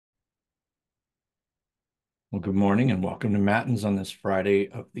Well, good morning and welcome to Matins on this Friday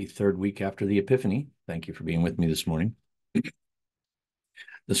of the third week after the Epiphany. Thank you for being with me this morning.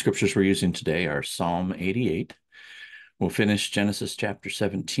 The scriptures we're using today are Psalm 88. We'll finish Genesis chapter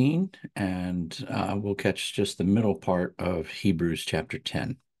 17, and we'll catch just the middle part of Hebrews chapter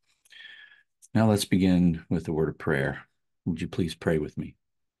 10. Now let's begin with the word of prayer. Would you please pray with me?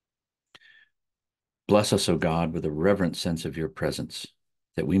 Bless us, O God, with a reverent sense of your presence,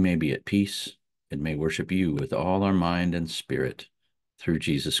 that we may be at peace and may worship you with all our mind and spirit, through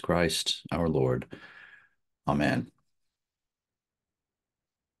Jesus Christ, our Lord. Amen.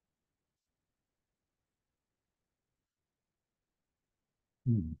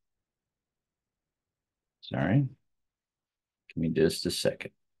 Sorry. Give me just a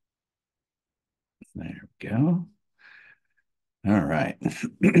second. There we go. All right.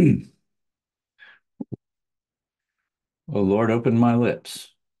 O Lord, open my lips,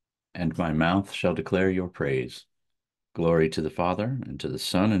 and my mouth shall declare your praise. Glory to the Father, and to the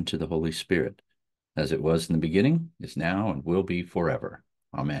Son, and to the Holy Spirit, as it was in the beginning, is now, and will be forever.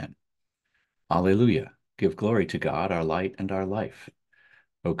 Amen. Alleluia. Give glory to God, our light and our life.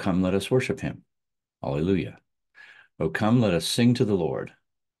 O come, let us worship him. Alleluia. O come, let us sing to the Lord.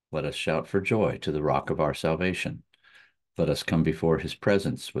 Let us shout for joy to the rock of our salvation. Let us come before his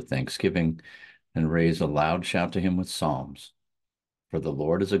presence with thanksgiving and raise a loud shout to him with psalms. For the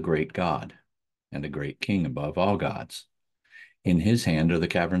Lord is a great God and a great King above all gods. In his hand are the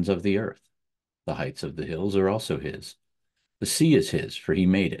caverns of the earth. The heights of the hills are also his. The sea is his, for he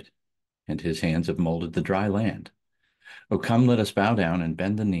made it, and his hands have molded the dry land. O come, let us bow down and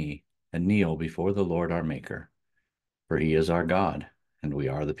bend the knee and kneel before the Lord our Maker. For he is our God, and we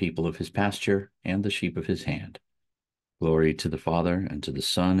are the people of his pasture and the sheep of his hand. Glory to the Father, and to the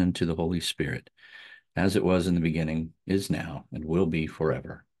Son, and to the Holy Spirit, as it was in the beginning, is now, and will be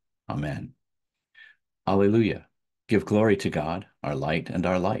forever. Amen. Alleluia. Give glory to God, our light and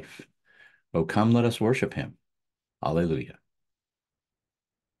our life. O come, let us worship him. Alleluia.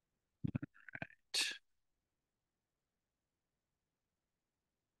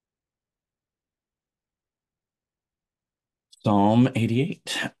 Psalm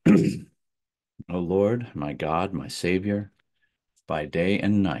 88. O Lord, my God, my Savior, by day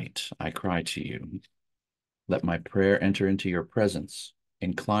and night I cry to you. Let my prayer enter into your presence.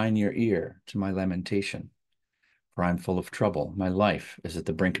 Incline your ear to my lamentation. For I am full of trouble. My life is at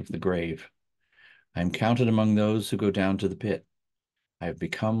the brink of the grave. I am counted among those who go down to the pit. I have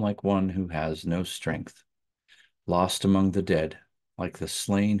become like one who has no strength, lost among the dead, like the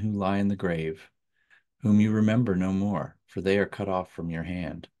slain who lie in the grave, whom you remember no more, for they are cut off from your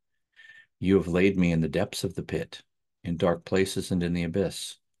hand. You have laid me in the depths of the pit, in dark places and in the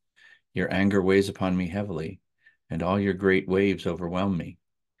abyss. Your anger weighs upon me heavily, and all your great waves overwhelm me.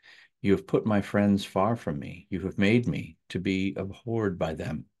 You have put my friends far from me. You have made me to be abhorred by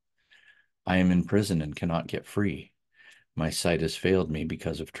them. I am in prison and cannot get free. My sight has failed me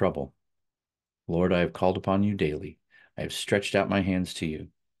because of trouble. Lord, I have called upon you daily. I have stretched out my hands to you.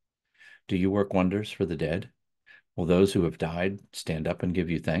 Do you work wonders for the dead? Will those who have died stand up and give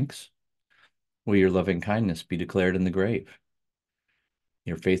you thanks? Will your loving kindness be declared in the grave?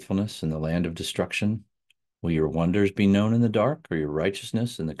 Your faithfulness in the land of destruction? Will your wonders be known in the dark, or your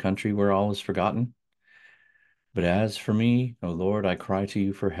righteousness in the country where all is forgotten? But as for me, O Lord, I cry to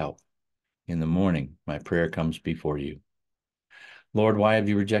you for help. In the morning, my prayer comes before you. Lord, why have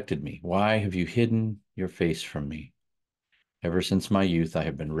you rejected me? Why have you hidden your face from me? Ever since my youth, I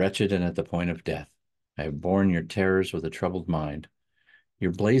have been wretched and at the point of death. I have borne your terrors with a troubled mind.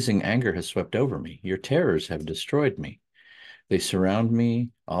 Your blazing anger has swept over me. Your terrors have destroyed me. They surround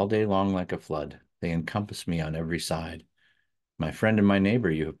me all day long like a flood. They encompass me on every side. My friend and my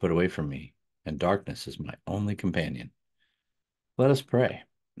neighbor you have put away from me, and darkness is my only companion. Let us pray.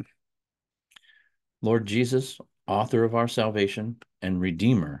 Lord Jesus, author of our salvation and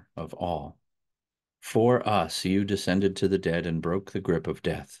redeemer of all, for us you descended to the dead and broke the grip of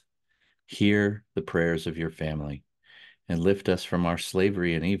death. Hear the prayers of your family and lift us from our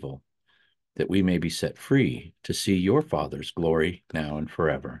slavery and evil, that we may be set free to see your Father's glory now and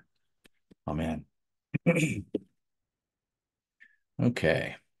forever. Amen.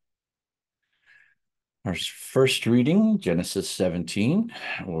 Okay. Our first reading, Genesis 17.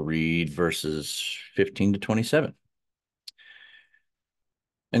 We'll read verses 15 to 27.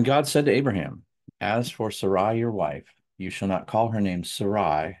 And God said to Abraham, as for Sarai your wife, you shall not call her name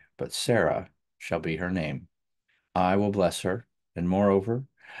Sarai, but Sarah shall be her name. I will bless her, and moreover,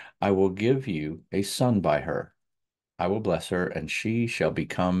 I will give you a son by her. I will bless her, and she shall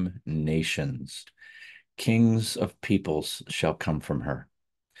become nations. Kings of peoples shall come from her.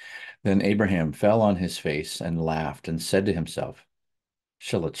 Then Abraham fell on his face and laughed and said to himself,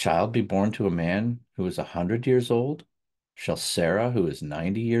 shall a child be born to a man who is 100 years old? Shall Sarah, who is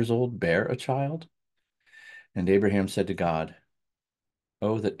 90 years old, bear a child? And Abraham said to God,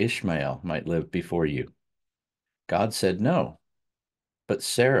 oh, that Ishmael might live before you. God said, no, but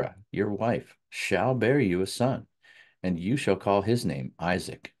Sarah, your wife, shall bear you a son, and you shall call his name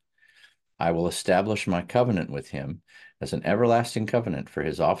Isaac. I will establish my covenant with him as an everlasting covenant for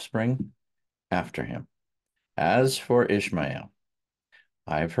his offspring after him. As for Ishmael,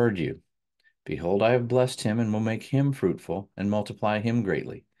 I have heard you. Behold, I have blessed him and will make him fruitful and multiply him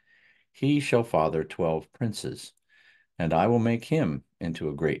greatly. He shall father 12 princes, and I will make him into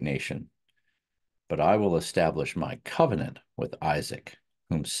a great nation. But I will establish my covenant with Isaac,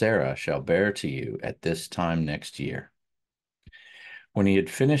 whom Sarah shall bear to you at this time next year. When he had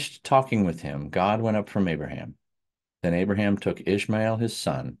finished talking with him, God went up from Abraham. Then Abraham took Ishmael his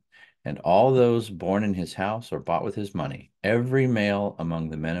son, and all those born in his house or bought with his money, every male among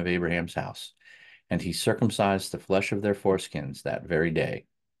the men of Abraham's house, and he circumcised the flesh of their foreskins that very day,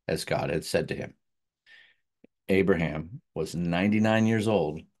 as God had said to him. Abraham was 99 years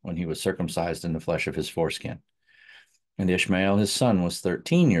old when he was circumcised in the flesh of his foreskin. And Ishmael, his son, was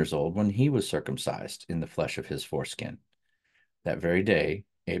 13 years old when he was circumcised in the flesh of his foreskin. That very day,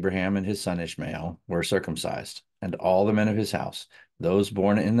 Abraham and his son Ishmael were circumcised, and all the men of his house, those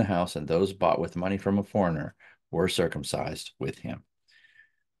born in the house and those bought with money from a foreigner, were circumcised with him.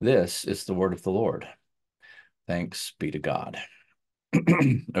 This is the word of the Lord. Thanks be to God.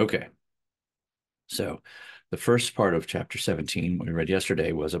 Okay. So the first part of chapter 17 we read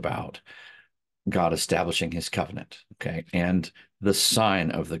yesterday was about God establishing his covenant, okay, and the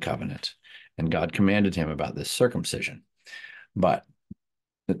sign of the covenant. And God commanded him about this circumcision. But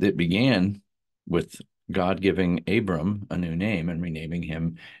it began with God giving Abram a new name and renaming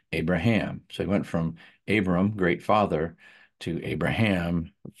him Abraham. So he went from Abram, great father, to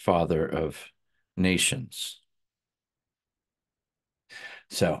Abraham, father of nations.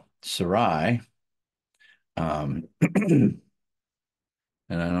 So Sarai, and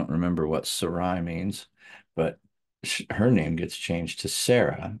I don't remember what Sarai means, but her name gets changed to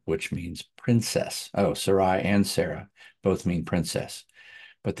Sarah, which means princess. Oh, Sarai and Sarah both mean princess.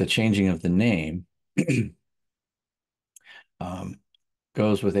 But the changing of the name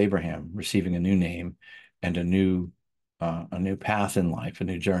goes with Abraham receiving a new name and a new path in life, a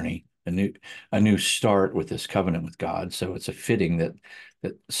new journey, a new start with this covenant with God. So it's a fitting that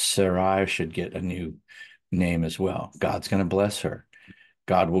Sarai should get a new name as well. God's going to bless her.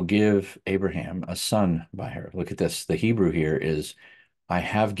 God will give Abraham a son by her. Look at this. The Hebrew here is, I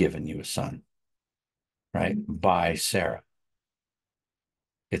have given you a son, right? By Sarah.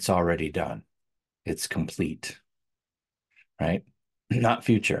 It's already done. It's complete, right? Not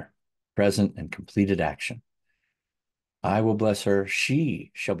future, present and completed action. I will bless her.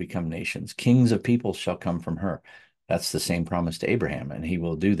 She shall become nations. Kings of peoples shall come from her. That's the same promise to Abraham, and he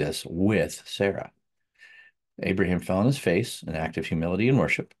will do this with Sarah. Abraham fell on his face, an act of humility and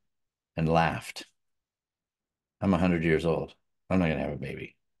worship, and laughed. I'm 100 years old. I'm not going to have a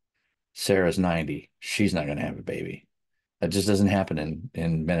baby. Sarah's 90. She's not going to have a baby. That just doesn't happen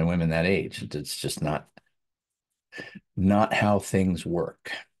in men and women that age. It's just not how things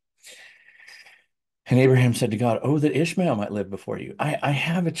work. And Abraham said to God, oh, that Ishmael might live before you. I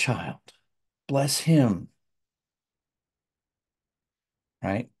have a child. Bless him.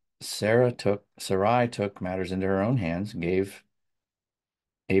 Right? Sarai took matters into her own hands, gave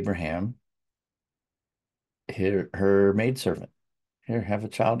Abraham her maidservant. Here, have a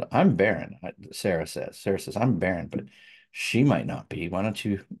child. I'm barren, Sarah says. Sarah says, I'm barren, but she might not be. Why don't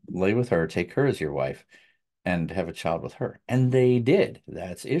you lay with her, take her as your wife, and have a child with her? And they did.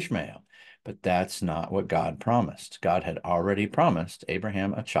 That's Ishmael. But that's not what God promised. God had already promised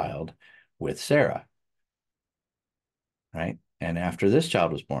Abraham a child with Sarah, right? And after this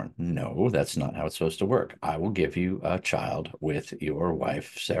child was born, no, that's not how it's supposed to work. I will give you a child with your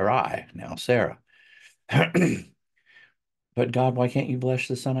wife, Sarai, now Sarah. But God, why can't you bless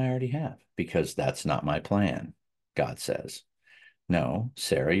the son I already have? Because that's not my plan, God says. No,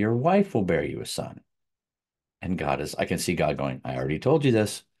 Sarah, your wife will bear you a son. And I can see God going, I already told you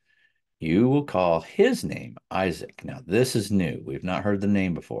this. You will call his name Isaac. Now, this is new. We've not heard the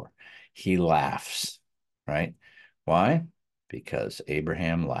name before. He laughs, right? Why? Because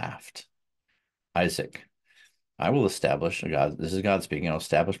Abraham laughed. Isaac, I will establish, God, this is God speaking, I'll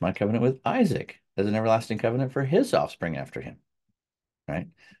establish my covenant with Isaac as an everlasting covenant for his offspring after him, right?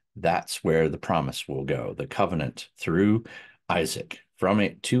 That's where the promise will go, the covenant through Isaac, from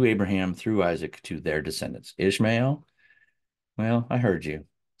it to Abraham, through Isaac to their descendants. Ishmael, well, I heard you.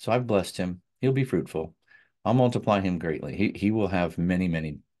 So I've blessed him. He'll be fruitful. I'll multiply him greatly. He will have many,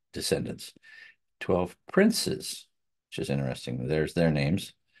 many descendants. 12 princes, which is interesting. There's their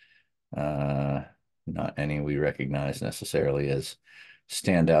names. Uh, Not any we recognize necessarily as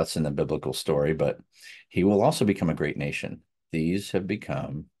standouts in the biblical story, but he will also become a great nation. These have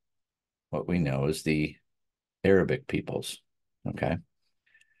become what we know as the Arabic peoples. Okay.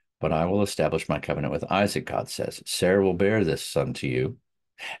 But I will establish my covenant with Isaac, God says. Sarah will bear this son to you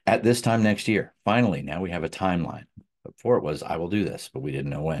at this time next year. Finally, now we have a timeline. Before it was, I will do this, but we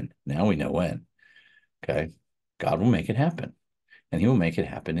didn't know when. Now we know when. Okay. God will make it happen, and he will make it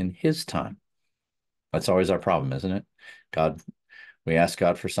happen in his time. That's always our problem, isn't it? God, we ask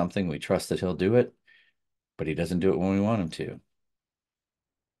God for something, we trust that he'll do it, but he doesn't do it when we want him to.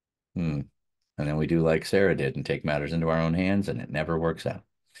 And then we do like Sarah did and take matters into our own hands, and it never works out.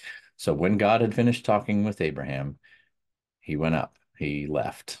 So when God had finished talking with Abraham, he went up, he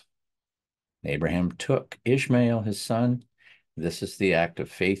left. Abraham took Ishmael, his son. This is the act of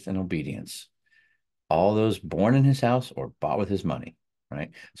faith and obedience. All those born in his house or bought with his money,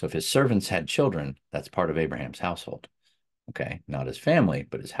 right? So if his servants had children, that's part of Abraham's household. Okay, not his family,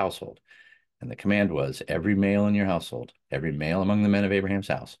 but his household. And the command was every male in your household, every male among the men of Abraham's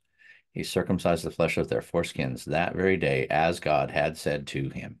house, he circumcised the flesh of their foreskins that very day, as God had said to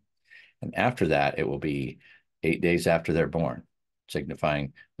him. And after that, it will be 8 days after they're born,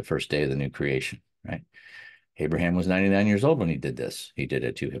 signifying the first day of the new creation, right? Abraham was 99 years old when he did this. He did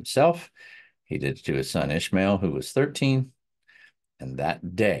it to himself. He did it to his son Ishmael, who was 13. And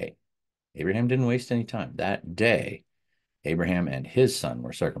that day, Abraham didn't waste any time. That day, Abraham and his son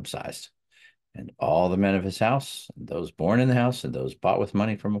were circumcised. And all the men of his house, those born in the house, and those bought with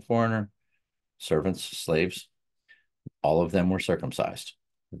money from a foreigner, servants, slaves, all of them were circumcised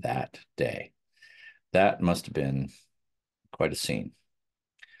that day. That must have been quite a scene.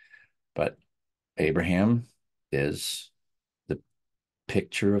 But Abraham is the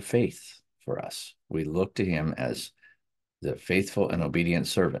picture of faith for us. We look to him as the faithful and obedient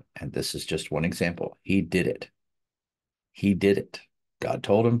servant. And this is just one example. He did it. He did it. God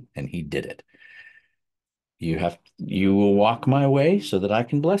told him, and he did it. You will walk my way so that I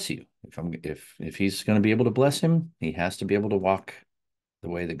can bless you. If he's going to be able to bless him, he has to be able to walk the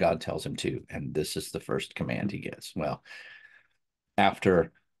way that God tells him to. And this is the first command he gets. Well,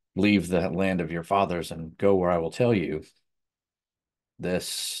 after leave the land of your fathers and go where I will tell you,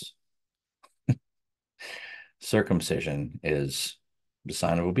 this circumcision is the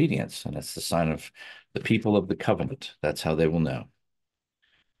sign of obedience, and it's the sign of the people of the covenant. That's how they will know.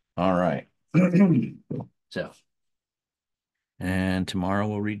 All right. So, and tomorrow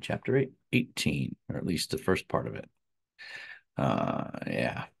we'll read chapter 18, or at least the first part of it.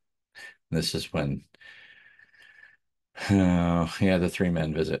 Yeah. This is when, the three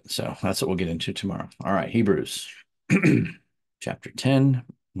men visit. So that's what we'll get into tomorrow. All right, Hebrews chapter 10,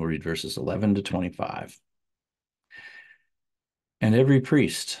 we'll read verses 11 to 25. And every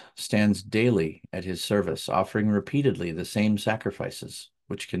priest stands daily at his service, offering repeatedly the same sacrifices,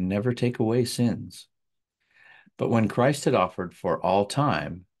 which can never take away sins. But when Christ had offered for all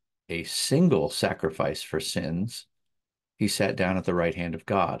time a single sacrifice for sins, he sat down at the right hand of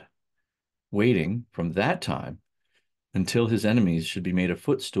God, waiting from that time until his enemies should be made a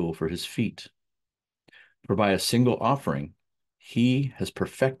footstool for his feet. For by a single offering, he has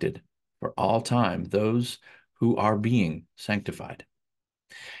perfected for all time those who are being sanctified.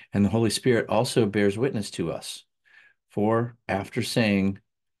 And the Holy Spirit also bears witness to us. For after saying,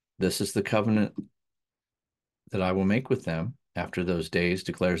 this is the covenant that I will make with them after those days,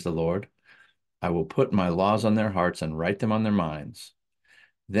 declares the Lord, I will put my laws on their hearts and write them on their minds.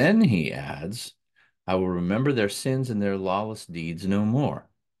 Then he adds, I will remember their sins and their lawless deeds no more.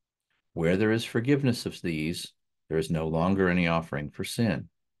 Where there is forgiveness of these, there is no longer any offering for sin.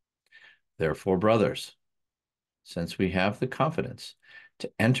 Therefore, brothers, since we have the confidence to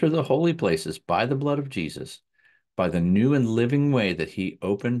enter the holy places by the blood of Jesus, by the new and living way that he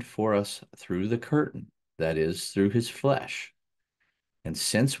opened for us through the curtain, that is, through his flesh, and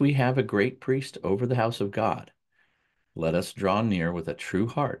since we have a great priest over the house of God, let us draw near with a true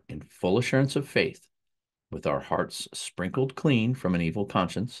heart in full assurance of faith, with our hearts sprinkled clean from an evil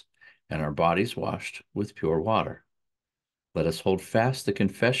conscience and our bodies washed with pure water. Let us hold fast the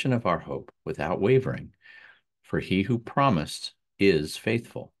confession of our hope without wavering, for he who promised is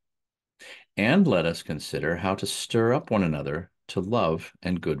faithful. And let us consider how to stir up one another to love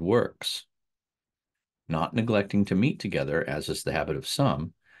and good works, not neglecting to meet together, as is the habit of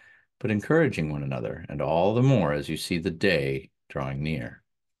some, but encouraging one another, and all the more as you see the day drawing near.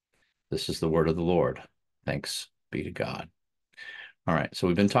 This is the word of the Lord. Thanks be to God. All right. So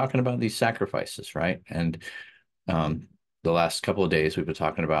we've been talking about these sacrifices, right? And the last couple of days, we've been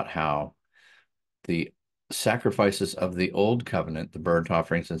talking about how the sacrifices of the old covenant, the burnt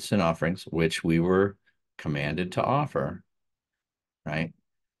offerings and sin offerings, which we were commanded to offer, right?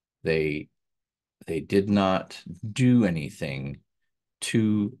 They did not do anything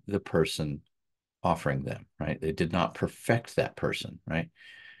to the person offering them, right? They did not perfect that person, right?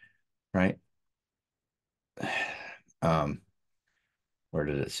 Right? Where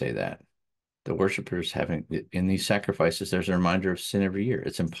did it say that? The worshipers having in these sacrifices, there's a reminder of sin every year.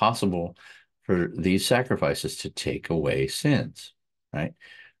 It's impossible for these sacrifices to take away sins, right?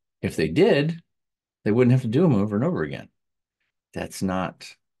 If they did, they wouldn't have to do them over and over again. That's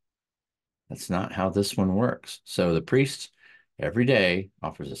not how this one works. So the priest every day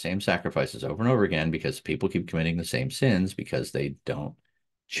offers the same sacrifices over and over again because people keep committing the same sins because they don't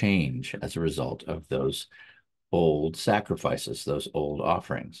change as a result of those old sacrifices, those old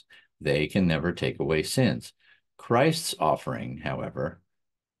offerings. They can never take away sins. Christ's offering, however,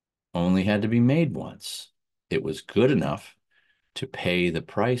 only had to be made once. It was good enough to pay the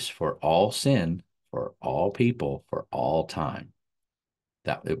price for all sin, for all people, for all time.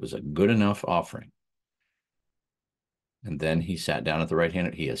 That it was a good enough offering. And then he sat down at the right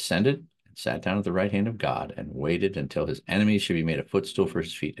hand. He ascended and sat down at the right hand of God and waited until his enemies should be made a footstool for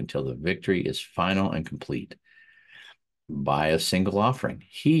his feet, until the victory is final and complete. By a single offering,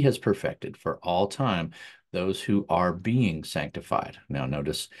 he has perfected for all time those who are being sanctified. Now,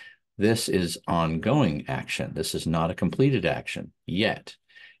 notice this is ongoing action. This is not a completed action yet.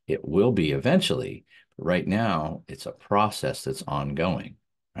 It will be eventually. But right now, it's a process that's ongoing,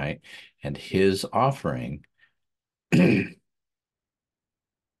 right? And his offering did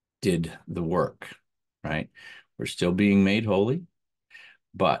the work, right? We're still being made holy,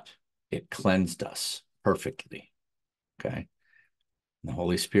 but it cleansed us perfectly, okay? The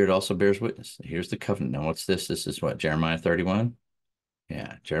Holy Spirit also bears witness. Here's the covenant. Now, what's this? This is what, Jeremiah 31?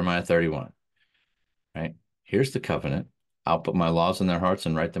 Yeah, Jeremiah 31, right? Here's the covenant. I'll put my laws in their hearts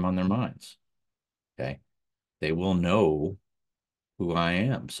and write them on their minds, okay? They will know who I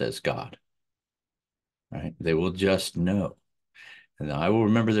am, says God, right? They will just know. And I will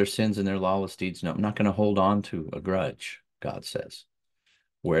remember their sins and their lawless deeds. No, I'm not going to hold on to a grudge, God says.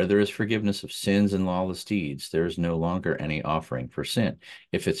 Where there is forgiveness of sins and lawless deeds, there is no longer any offering for sin.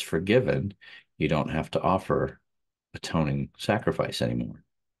 If it's forgiven, you don't have to offer atoning sacrifice anymore.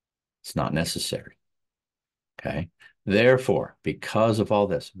 It's not necessary. Okay. Therefore, because of all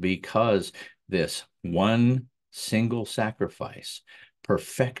this, because this one single sacrifice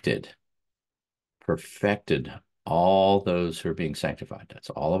perfected all those who are being sanctified. That's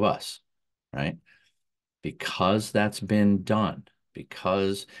all of us, right? Because that's been done,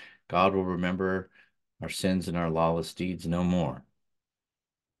 because God will remember our sins and our lawless deeds no more.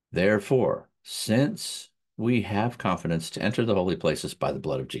 Therefore, since we have confidence to enter the holy places by the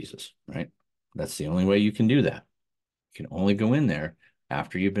blood of Jesus, right? That's the only way you can do that. You can only go in there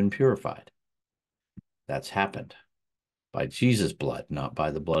after you've been purified. That's happened by Jesus' blood, not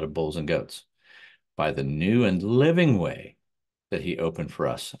by the blood of bulls and goats, by the new and living way that he opened for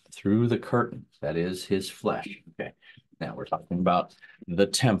us through the curtain, that is his flesh. Okay. Now we're talking about the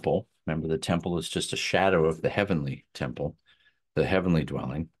temple. Remember, the temple is just a shadow of the heavenly temple, the heavenly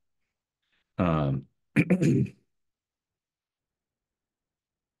dwelling.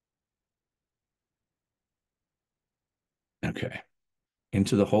 Okay.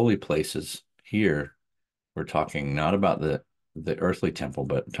 Into the holy places here, we're talking not about the earthly temple,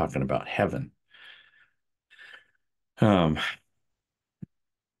 but talking about heaven.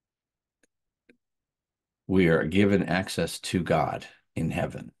 We are given access to God in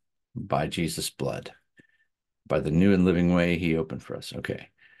heaven by Jesus' blood, by the new and living way he opened for us. Okay.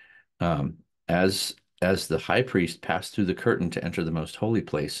 Um, as the high priest passed through the curtain to enter the most holy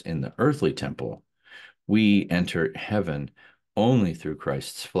place in the earthly temple, we enter heaven only through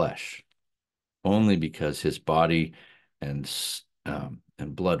Christ's flesh, only because his body and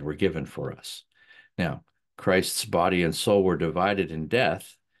blood were given for us. Now, Christ's body and soul were divided in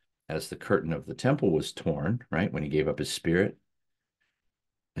death as the curtain of the temple was torn, right, when he gave up his spirit.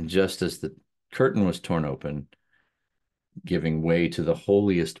 And just as the curtain was torn open, giving way to the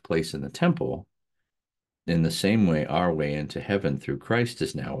holiest place in the temple, in the same way, our way into heaven through Christ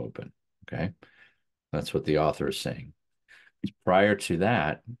is now open. Okay. That's what the author is saying. Prior to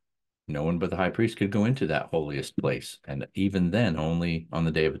that, no one but the high priest could go into that holiest place. And even then, only on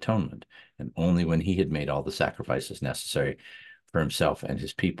the Day of Atonement, and only when he had made all the sacrifices necessary for himself and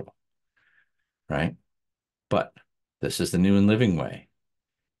his people. Right. But this is the new and living way.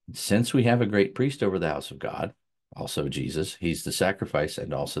 Since we have a great priest over the house of God, also Jesus. He's the sacrifice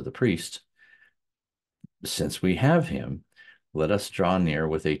and also the priest. Since we have him, let us draw near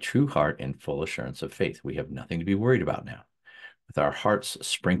with a true heart in full assurance of faith. We have nothing to be worried about now. With our hearts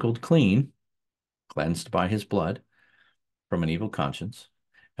sprinkled clean, cleansed by his blood from an evil conscience,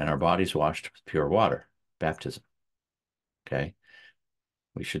 and our bodies washed with pure water, baptism. Okay?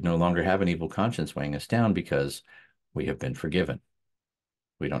 We should no longer have an evil conscience weighing us down because we have been forgiven.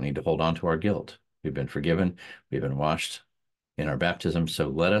 We don't need to hold on to our guilt. We've been forgiven. We've been washed in our baptism. So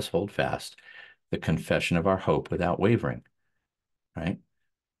let us hold fast the confession of our hope without wavering, right?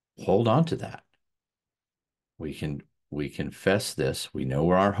 Hold on to that. We confess this. We know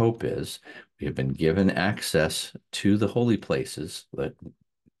where our hope is. We have been given access to the holy places,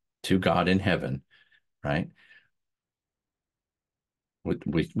 to God in heaven, right?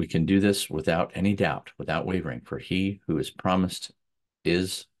 We can do this without any doubt, without wavering, for he who is promised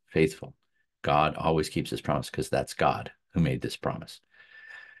is faithful. God always keeps his promise because that's God who made this promise.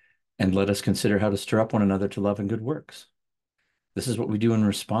 And let us consider how to stir up one another to love and good works. This is what we do in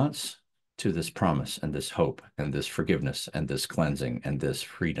response to this promise and this hope and this forgiveness and this cleansing and this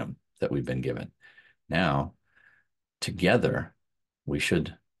freedom that we've been given. Now, together, we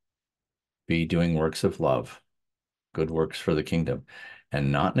should be doing works of love, good works for the kingdom,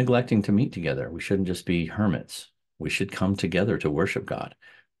 and not neglecting to meet together. We shouldn't just be hermits. We should come together to worship God.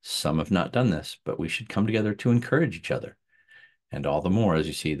 Some have not done this, but we should come together to encourage each other. And all the more as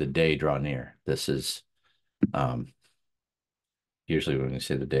you see the day draw near. This is usually when we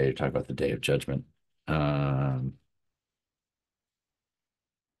say the day, we talk about the day of judgment.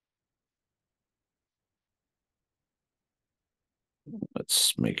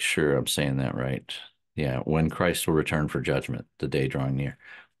 Let's make sure I'm saying that right. Yeah, when Christ will return for judgment, the day drawing near.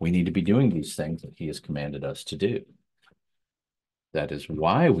 We need to be doing these things that he has commanded us to do. That is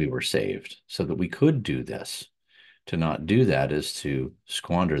why we were saved, so that we could do this. To not do that is to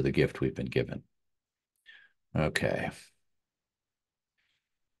squander the gift we've been given. Okay.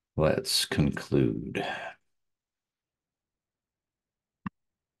 Let's conclude.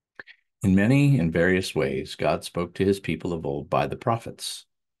 In many and various ways, God spoke to his people of old by the prophets.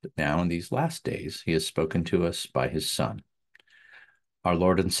 But now in these last days, he has spoken to us by his Son. Our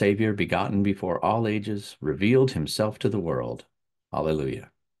Lord and Savior, begotten before all ages, revealed himself to the world. Alleluia.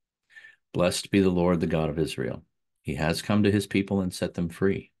 Blessed be the Lord, the God of Israel. He has come to his people and set them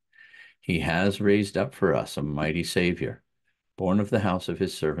free. He has raised up for us a mighty Savior, born of the house of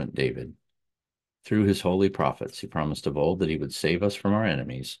his servant David. Through his holy prophets, he promised of old that he would save us from our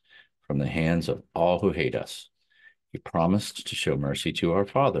enemies, from the hands of all who hate us. He promised to show mercy to our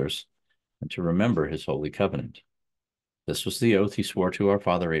fathers and to remember his holy covenant. This was the oath he swore to our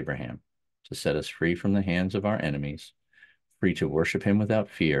father Abraham, to set us free from the hands of our enemies, free to worship him without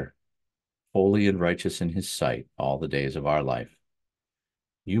fear, holy and righteous in his sight all the days of our life.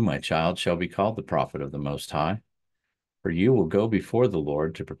 You, my child, shall be called the prophet of the Most High, for you will go before the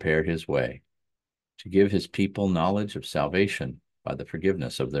Lord to prepare his way, to give his people knowledge of salvation by the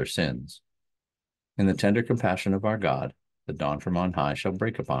forgiveness of their sins. In the tender compassion of our God, the dawn from on high shall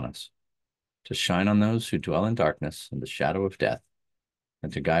break upon us, to shine on those who dwell in darkness and the shadow of death,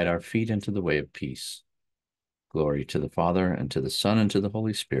 and to guide our feet into the way of peace. Glory to the Father, and to the Son, and to the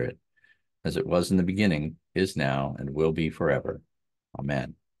Holy Spirit, as it was in the beginning, is now, and will be forever.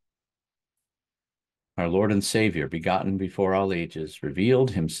 Amen. Our Lord and Savior, begotten before all ages,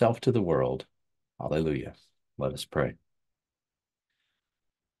 revealed himself to the world. Alleluia. Let us pray.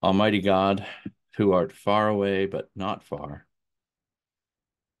 Almighty God, who art far away but not far,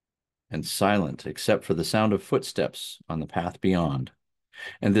 and silent except for the sound of footsteps on the path beyond,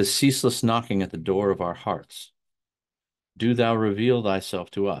 and this ceaseless knocking at the door of our hearts, do thou reveal thyself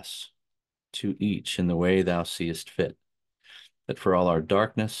to us, to each in the way thou seest fit, that for all our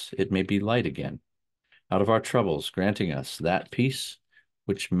darkness it may be light again, out of our troubles granting us that peace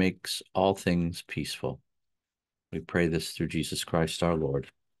which makes all things peaceful. We pray this through Jesus Christ our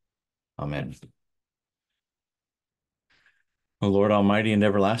Lord. Amen. O Lord, almighty and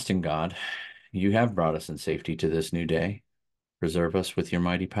everlasting God, you have brought us in safety to this new day. Preserve us with your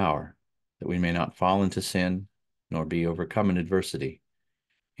mighty power, that we may not fall into sin, nor be overcome in adversity.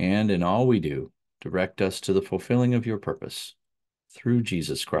 And in all we do, direct us to the fulfilling of your purpose. Through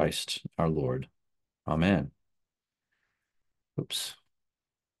Jesus Christ, our Lord. Amen. Oops.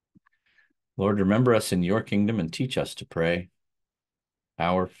 Lord, remember us in your kingdom and teach us to pray.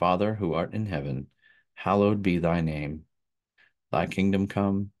 Our Father, who art in heaven, hallowed be thy name. Thy kingdom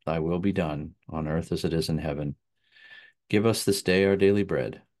come, thy will be done, on earth as it is in heaven. Give us this day our daily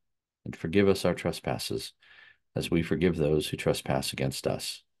bread, and forgive us our trespasses, as we forgive those who trespass against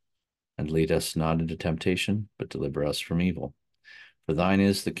us. and lead us not into temptation, but deliver us from evil. For thine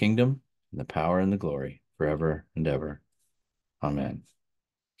is the kingdom, and the power, and the glory, forever and ever. Amen.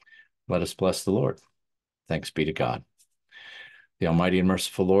 Let us bless the Lord. Thanks be to God. The Almighty and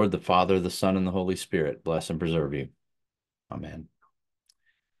merciful Lord, the Father, the Son, and the Holy Spirit, bless and preserve you. Amen.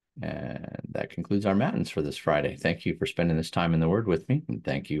 And that concludes our Matins for this Friday. Thank you for spending this time in the Word with me, and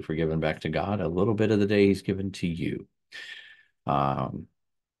thank you for giving back to God a little bit of the day He's given to you.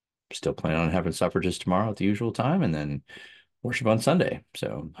 Still planning on having suffrages tomorrow at the usual time, and then worship on Sunday.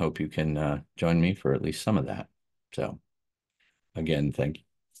 So hope you can join me for at least some of that. So again, thank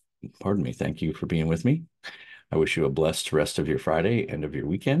you for being with me. I wish you a blessed rest of your Friday and of your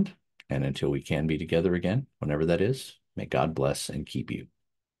weekend. And until we can be together again, whenever that is, may God bless and keep you.